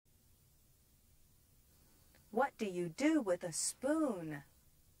What do you do with a spoon?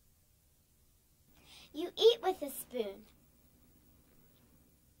 You eat with a spoon.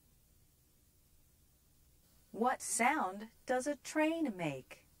 What sound does a train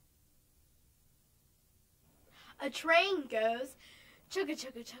make? A train goes chugga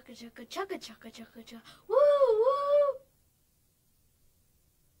chugga chugga chugga chugga chugga chugga chugga woo woo.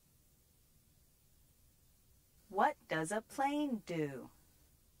 What does a plane do?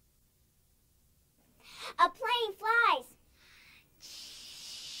 A plane flies.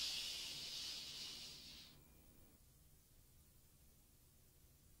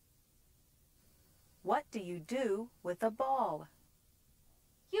 What do you do with a ball?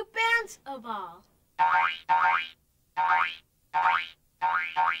 You bounce a ball.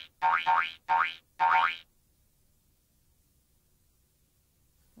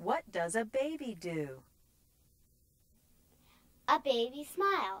 What does a baby do? A baby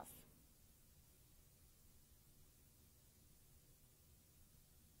smiles.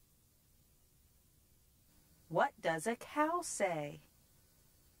 What does a cow say?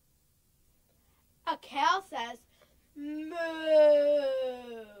 A cow says moo.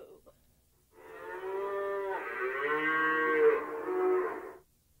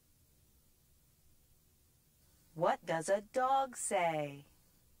 What does a dog say?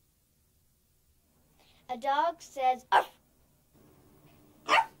 A dog says arf.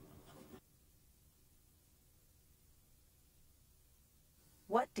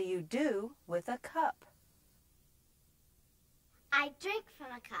 What do you do with a cup? I drink from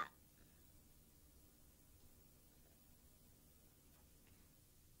a cup.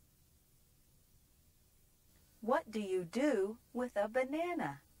 What do you do with a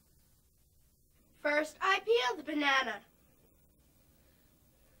banana? First, I peel the banana.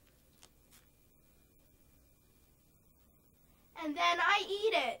 And then I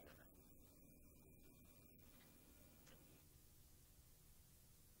eat it.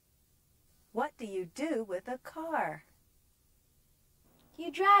 What do you do with a car?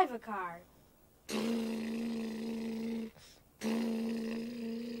 You drive a car.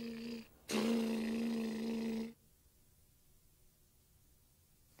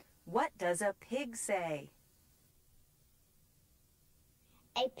 What does a pig say?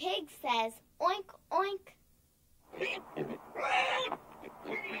 A pig says oink oink.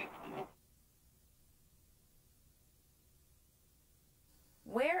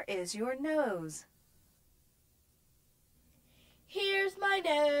 Where is your nose? Here's my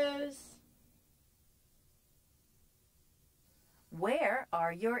nose. Where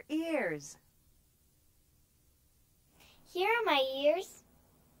are your ears? Here are my ears.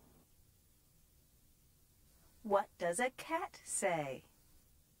 What does a cat say?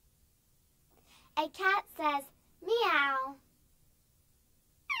 A cat says meow.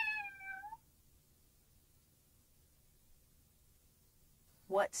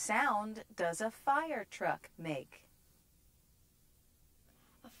 What sound does a fire truck make?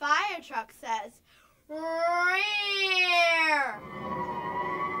 A fire truck says rear.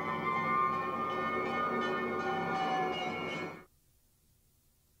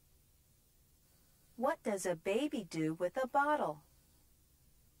 What does a baby do with a bottle?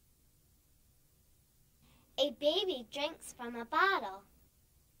 A baby drinks from a bottle.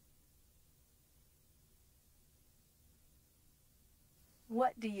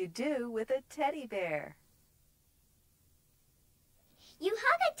 What do you do with a teddy bear? You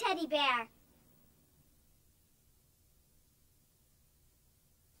hug a teddy bear.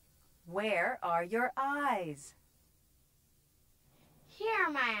 Where are your eyes? Here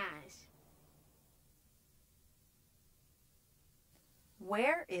are my eyes.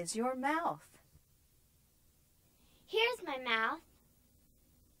 Where is your mouth? Here's my mouth.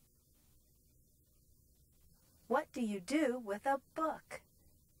 What do you do with a book?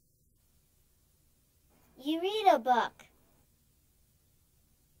 You read a book.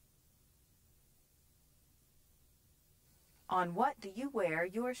 On what do you wear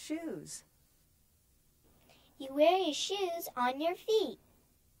your shoes? You wear your shoes on your feet.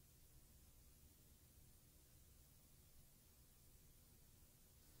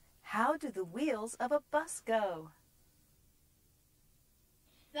 How do the wheels of a bus go?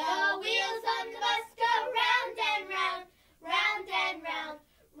 The wheels on the bus go round and round, round and round,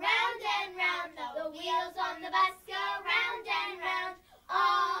 round and round. The wheels on the bus go round and round,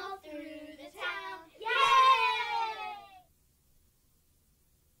 all through the town. Yay!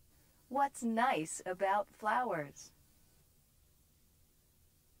 What's nice about flowers?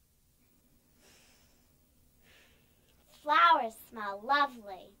 Flowers smell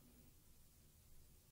lovely.